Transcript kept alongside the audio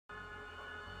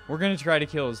We're going to try to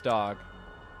kill his dog.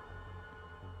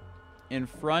 In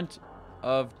front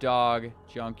of dog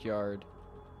junkyard.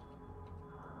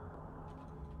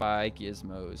 By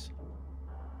gizmos.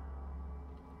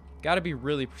 Gotta be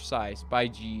really precise. By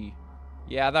G.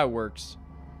 Yeah, that works.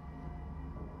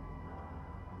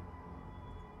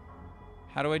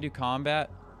 How do I do combat?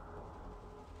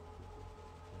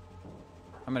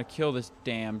 I'm gonna kill this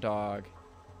damn dog.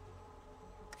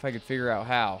 If I could figure out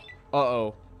how.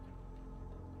 Uh-oh.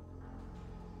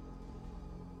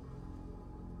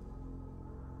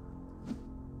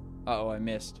 Uh-oh, I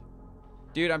missed.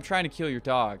 Dude, I'm trying to kill your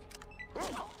dog.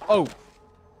 Oh!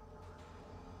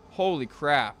 Holy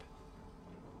crap.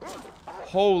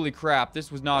 Holy crap,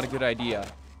 this was not a good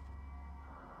idea.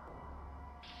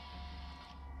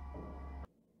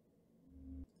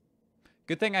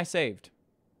 Good thing I saved.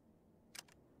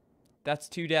 That's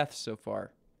 2 deaths so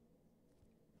far.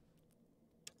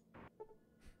 I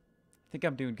think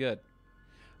I'm doing good.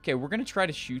 Okay, we're gonna try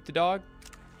to shoot the dog.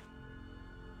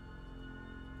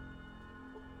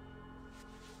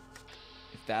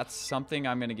 If that's something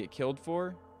I'm gonna get killed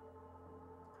for,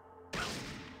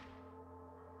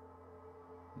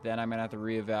 then I'm gonna have to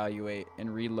reevaluate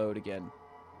and reload again.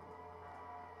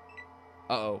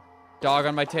 Uh-oh. Dog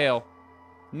on my tail.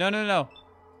 No, no, no.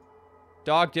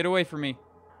 Dog, get away from me.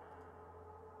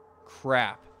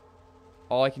 Crap.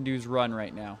 All I can do is run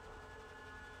right now.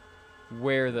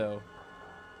 Where, though?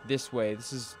 This way.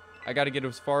 This is... I gotta get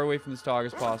as far away from this dog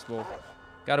as possible.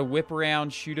 Gotta whip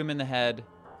around, shoot him in the head.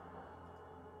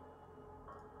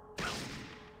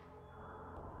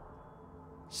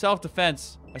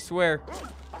 Self-defense. I swear.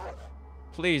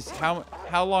 Please,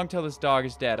 how long till this dog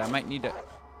is dead? I might need to...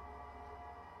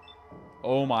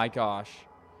 Oh my gosh.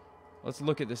 Let's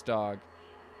look at this dog.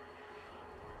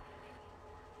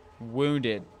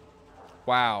 Wounded.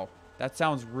 Wow. That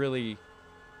sounds really...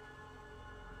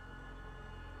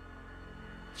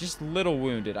 Just little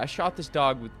wounded. I shot this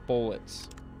dog with bullets.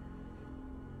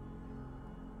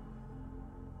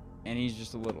 And he's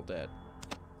just a little dead.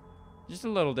 Just a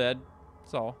little dead.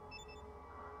 That's all.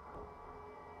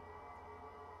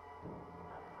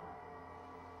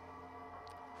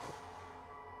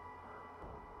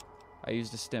 I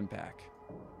used a stim pack.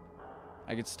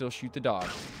 I could still shoot the dog.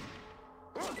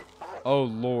 Oh,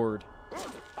 Lord.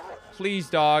 Please,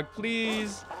 dog.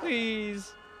 Please.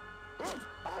 Please.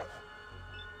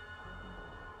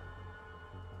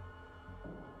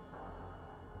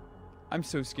 I'm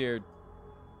so scared.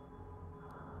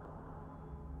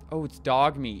 Oh, it's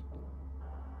dog meat.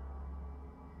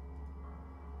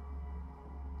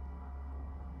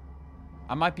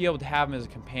 I might be able to have him as a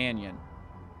companion.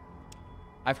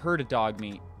 I've heard of dog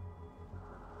meat.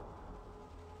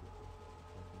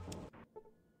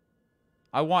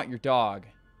 I want your dog.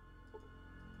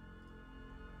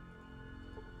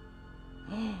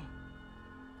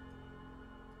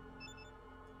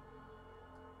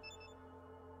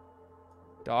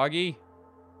 Doggy,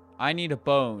 I need a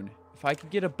bone. If I could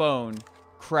get a bone,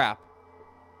 crap.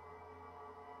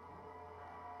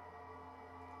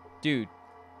 Dude,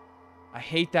 I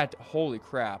hate that. Holy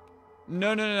crap.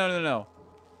 No, no, no, no, no.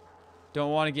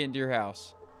 Don't want to get into your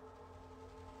house.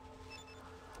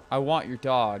 I want your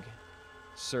dog,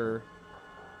 sir.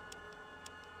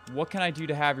 What can I do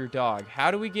to have your dog?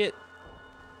 How do we get...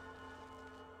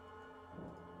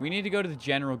 We need to go to the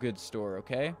general goods store,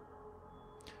 okay?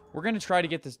 We're going to try to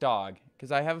get this dog,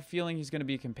 because I have a feeling he's going to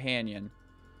be a companion.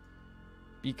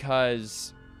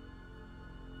 Because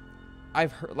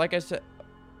I've heard... Like I said...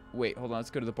 Wait, hold on.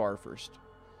 Let's go to the bar first.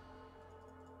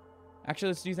 Actually,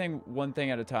 let's do one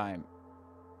thing at a time.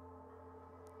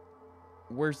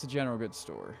 Where's the general goods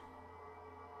store?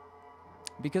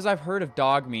 Because I've heard of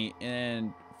dog meat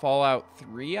in Fallout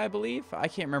 3, I believe. I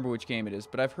can't remember which game it is,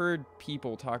 but I've heard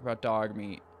people talk about dog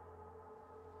meat.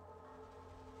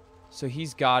 So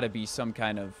he's got to be some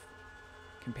kind of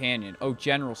companion. Oh,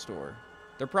 general store.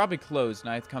 They're probably closed,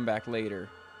 and I have to come back later.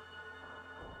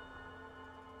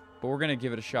 But we're going to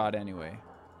give it a shot anyway.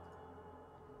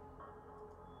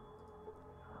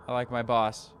 I like my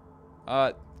boss.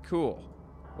 Cool.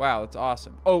 Wow, that's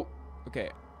awesome. Oh, okay.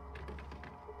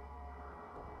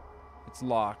 It's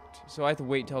locked, so I have to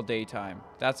wait till daytime.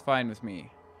 That's fine with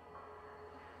me.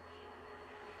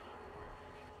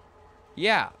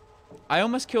 Yeah, I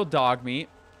almost killed dog meat.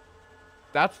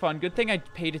 That's fun. Good thing I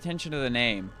paid attention to the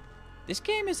name. This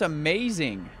game is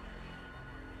amazing.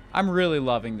 I'm really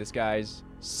loving this, guys.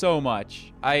 So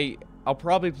much. I'll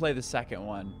probably play the second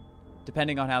one,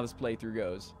 depending on how this playthrough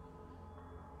goes.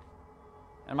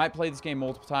 I might play this game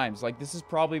multiple times. Like, this is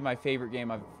probably my favorite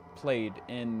game I've played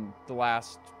in the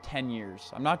last 10 years.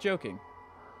 I'm not joking.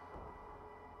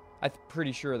 I'm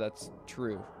pretty sure that's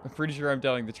true. I'm pretty sure I'm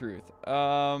telling the truth.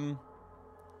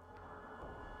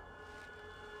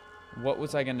 What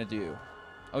was I gonna do?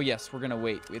 Oh yes, we're gonna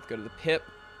wait. We have to go to the pip.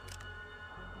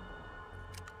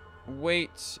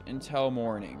 Wait until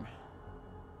morning.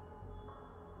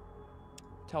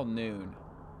 Till noon.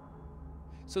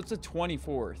 So it's the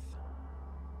 24th.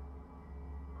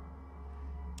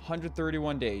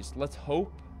 131 days. Let's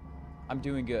hope I'm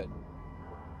doing good.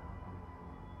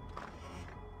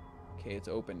 Okay, it's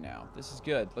open now. This is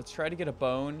good. Let's try to get a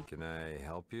bone. Can I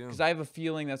help you? Because I have a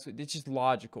feeling that's what, it's just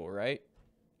logical, right?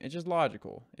 It's just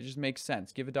logical. It just makes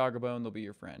sense. Give a dog a bone, they'll be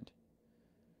your friend.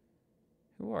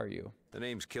 Who are you? The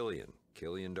name's Killian.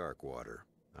 Killian Darkwater.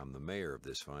 I'm the mayor of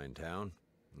this fine town.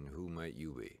 And who might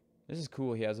you be? This is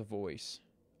cool. He has a voice.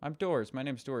 I'm Doors. My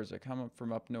name's Doors. I come up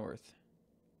from up north.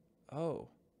 Oh.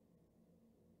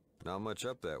 Not much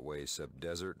up that way except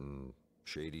desert and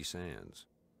shady sands.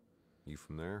 You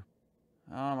from there?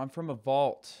 I'm from a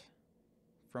vault.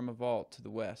 From a vault to the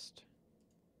west.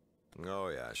 Oh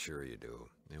yeah, sure you do.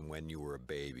 And when you were a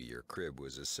baby, your crib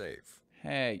was a safe.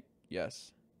 Hey,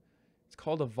 yes. It's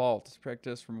called a vault. It's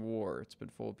protected us from war. It's been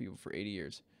full of people for 80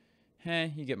 years.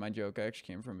 Hey, you get my joke. I actually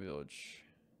came from a village.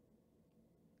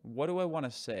 What do I want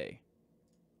to say?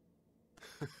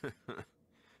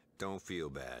 Don't feel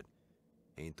bad.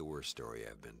 Ain't the worst story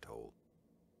I've been told.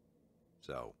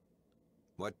 So,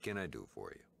 what can I do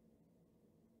for you?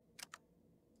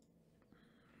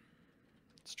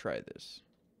 Let's try this.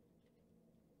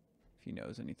 If he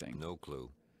knows anything. No clue.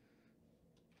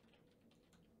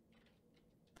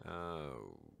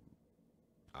 Oh,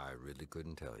 I really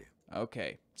couldn't tell you.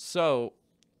 Okay, so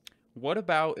what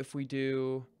about if we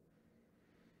do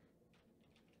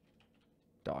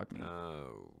dog meat?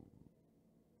 Oh.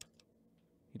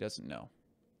 He doesn't know.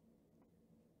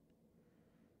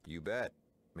 You bet.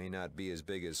 May not be as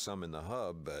big as some in the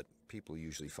hub, but people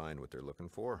usually find what they're looking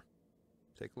for.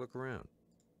 Take a look around.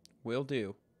 Will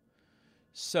do.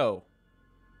 So,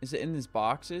 is it in these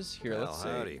boxes? Here, Well, let's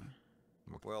howdy. see.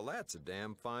 Well, that's a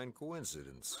damn fine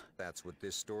coincidence. That's what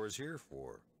this store's here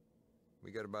for.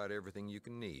 We got about everything you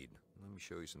can need. Let me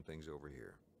show you some things over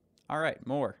here. All right,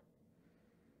 more.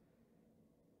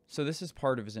 So this is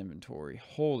part of his inventory.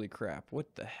 Holy crap.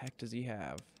 What the heck does he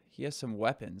have? He has some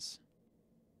weapons.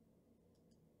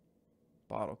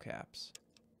 Bottle caps.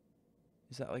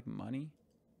 Is that like money?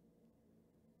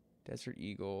 Desert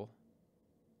Eagle.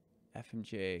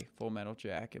 F&J. Full Metal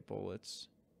Jacket. Bullets.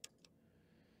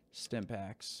 Stim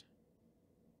packs.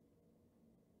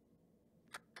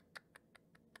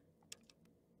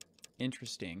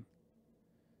 Interesting.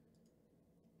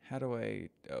 How do I...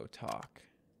 Oh, talk.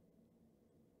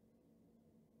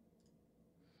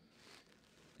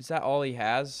 Is that all he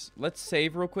has? Let's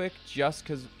save real quick, just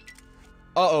because...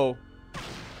 Uh-oh.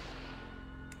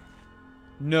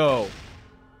 No.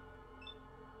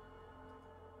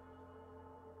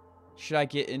 Should I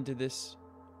get into this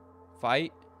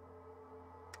fight?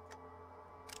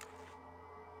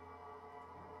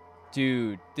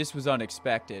 Dude, this was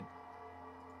unexpected.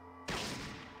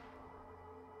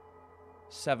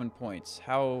 7 points.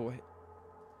 How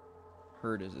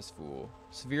hurt is this fool?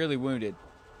 Severely wounded.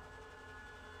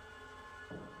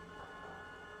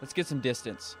 Let's get some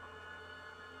distance.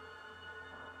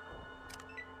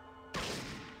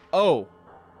 Oh.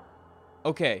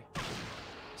 Okay.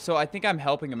 So I think I'm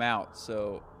helping him out.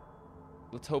 So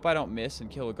let's hope I don't miss and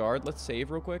kill a guard. Let's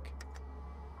save real quick.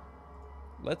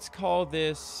 Let's call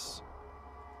this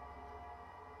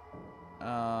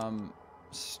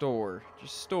store.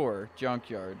 Just store.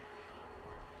 Junkyard.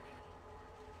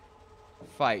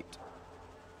 Fight.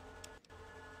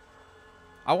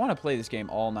 I want to play this game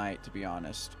all night, to be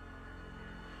honest.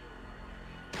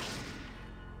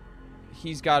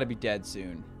 He's got to be dead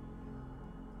soon.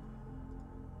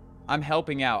 I'm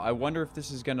helping out. I wonder if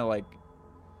this is gonna, like...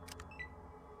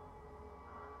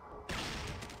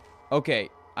 Okay,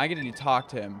 I get to talk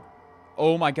to him.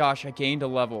 Oh my gosh, I gained a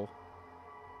level.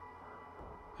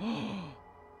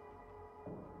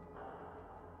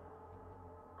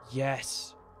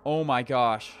 Yes. Oh my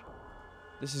gosh.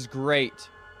 This is great.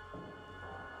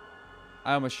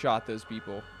 I almost shot those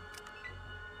people.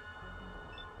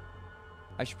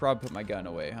 I should probably put my gun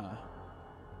away, huh?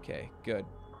 Okay, good.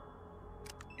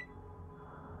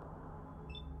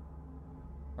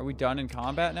 Are we done in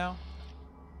combat now?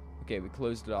 Okay, we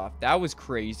closed it off. That was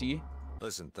crazy.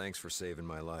 Listen, thanks for saving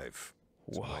my life.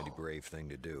 It's a mighty brave thing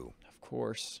to do. Of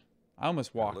course. I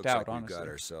almost walked Looks out, like honestly. we've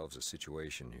got ourselves a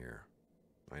situation here.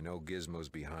 I know Gizmo's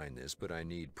behind this, but I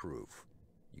need proof.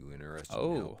 You interested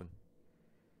in helping?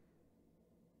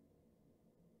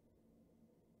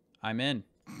 I'm in.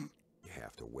 You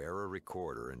have to wear a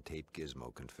recorder and tape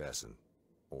Gizmo confessing.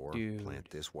 Or Dude. plant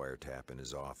this wiretap in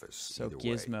his office. So Either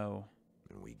Gizmo. way,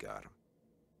 and we got him.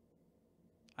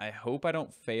 I hope I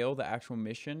don't fail the actual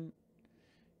mission.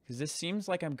 Because this seems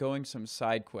like I'm going some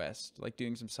side quest. Like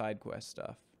doing some side quest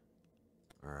stuff.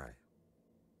 Alright.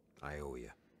 I owe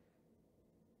you.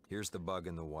 Here's the bug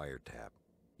in the wiretap.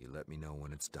 You let me know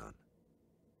when it's done.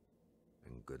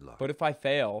 And good luck. But if I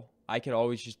fail, I could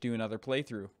always just do another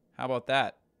playthrough. How about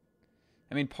that?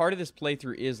 I mean, part of this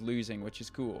playthrough is losing, which is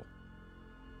cool.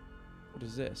 What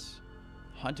is this?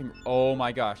 Hunting. Oh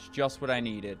my gosh, just what I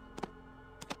needed.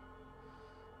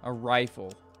 A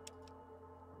rifle.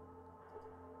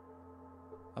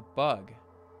 A bug.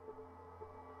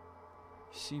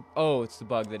 See, oh, it's the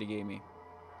bug that he gave me.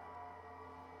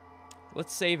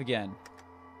 Let's save again.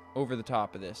 Over the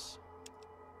top of this.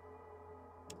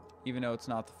 Even though it's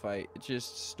not the fight. It's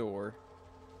just store.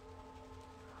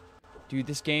 Dude,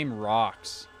 this game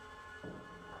rocks.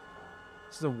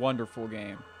 This is a wonderful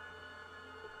game.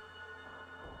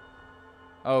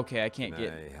 Okay, I can't get...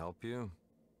 Can I help you?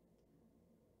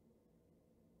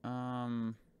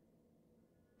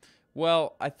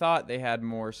 Well, I thought they had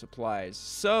more supplies.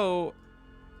 So...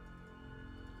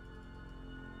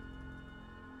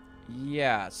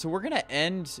 yeah, so we're going to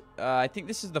end... I think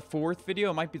this is the 4th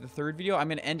video. It might be the 3rd video. I'm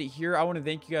going to end it here. I want to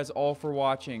thank you guys all for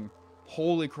watching.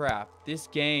 Holy crap. This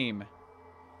game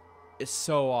is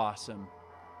so awesome.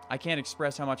 I can't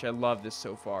express how much I love this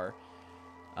so far.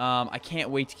 I can't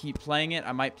wait to keep playing it.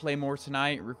 I might play more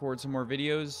tonight, record some more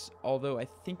videos. Although I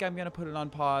think I'm going to put it on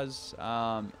pause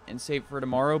and save it for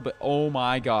tomorrow. But oh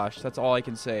my gosh, that's all I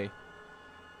can say.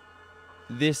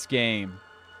 This game.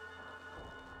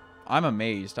 I'm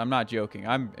amazed. I'm not joking.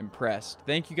 I'm impressed.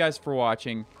 Thank you guys for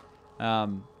watching.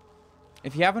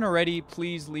 If you haven't already,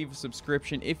 please leave a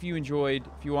subscription. If you enjoyed,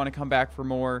 if you want to come back for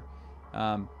more,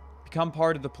 become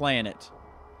part of the planet.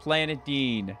 Planet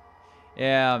Dean.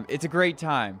 It's a great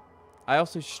time. I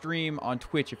also stream on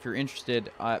Twitch if you're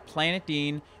interested. Planet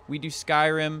Dean. We do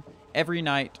Skyrim every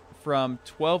night from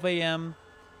 12 a.m.,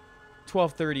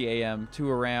 12:30 a.m. to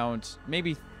around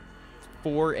maybe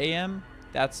 4 a.m.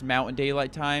 That's Mountain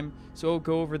Daylight Time. So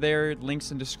go over there.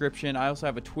 Links in description. I also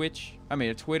have a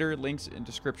Twitter. Links in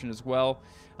description as well.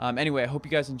 Anyway, I hope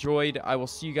you guys enjoyed. I will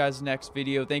see you guys next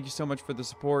video. Thank you so much for the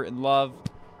support and love.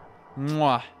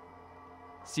 Mwah.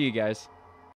 See you guys.